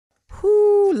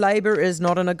Labour is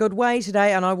not in a good way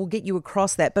today, and I will get you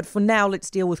across that. But for now, let's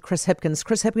deal with Chris Hipkins.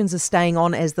 Chris Hipkins is staying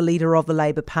on as the leader of the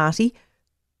Labour Party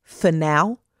for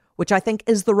now, which I think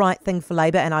is the right thing for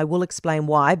Labour, and I will explain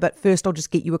why. But first, I'll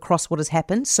just get you across what has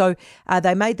happened. So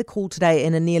they made the call today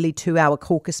in a nearly 2-hour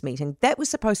caucus meeting. That was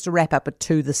supposed to wrap up at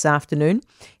 2 this afternoon,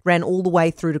 ran all the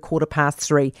way through to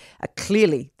 3:15.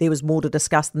 Clearly, there was more to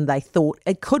discuss than they thought.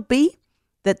 It could be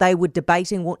that they were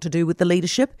debating what to do with the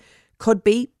leadership. Could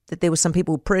be that there were some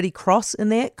people pretty cross in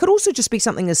there. Could also just be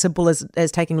something as simple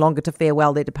as taking longer to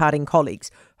farewell their departing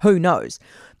colleagues. Who knows?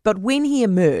 But when he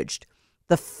emerged,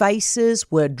 the faces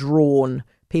were drawn.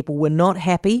 People were not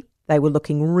happy. They were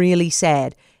looking really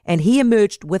sad. And he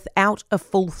emerged without a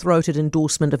full-throated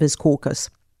endorsement of his caucus.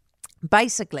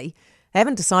 Basically, they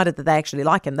haven't decided that they actually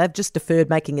like him. They've just deferred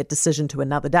making a decision to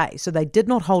another day. So they did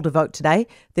not hold a vote today.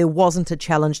 There wasn't a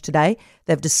challenge today.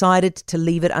 They've decided to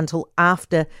leave it until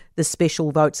after the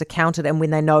special votes are counted and when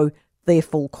they know their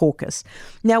full caucus.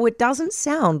 Now, it doesn't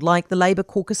sound like the Labour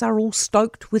caucus are all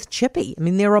stoked with Chippy. I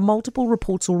mean, there are multiple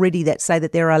reports already that say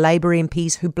that there are Labour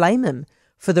MPs who blame him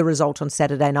for the result on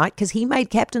Saturday night because he made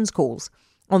captain's calls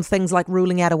on things like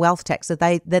ruling out a wealth tax that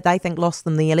they think lost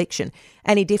them the election.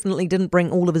 And he definitely didn't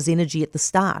bring all of his energy at the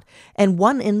start. And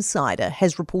one insider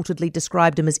has reportedly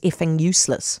described him as effing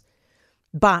useless.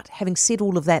 But having said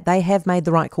all of that, they have made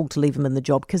the right call to leave him in the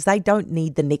job because they don't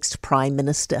need the next Prime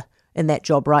Minister in that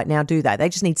job right now, do they? They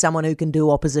just need someone who can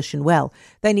do opposition well.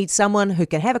 They need someone who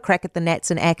can have a crack at the Nats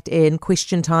and act in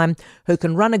question time, who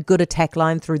can run a good attack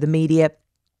line through the media,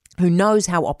 who knows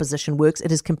how opposition works.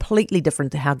 It is completely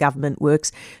different to how government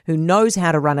works, who knows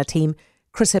how to run a team.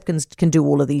 Chris Hipkins can do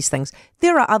all of these things.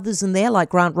 There are others in there like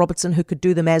Grant Robertson who could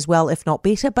do them as well, if not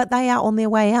better, but they are on their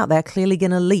way out. They're clearly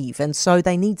going to leave. And so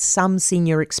they need some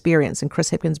senior experience, and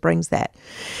Chris Hipkins brings that.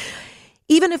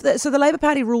 Even if the Labour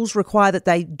Party rules require that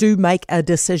they do make a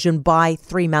decision by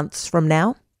 3 months from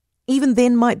now. Even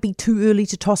then might be too early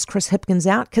to toss Chris Hipkins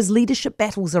out because leadership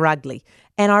battles are ugly.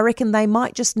 And I reckon they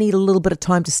might just need a little bit of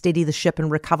time to steady the ship and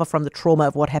recover from the trauma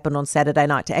of what happened on Saturday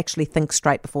night to actually think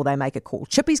straight before they make a call.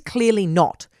 Chippy's clearly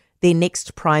not their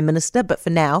next Prime Minister, but for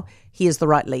now, he is the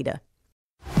right leader.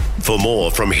 For more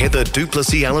from Heather du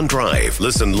Plessis-Allan Drive,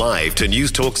 listen live to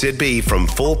News Talk ZB from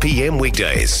 4 p.m.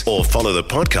 weekdays or follow the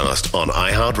podcast on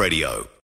iHeartRadio.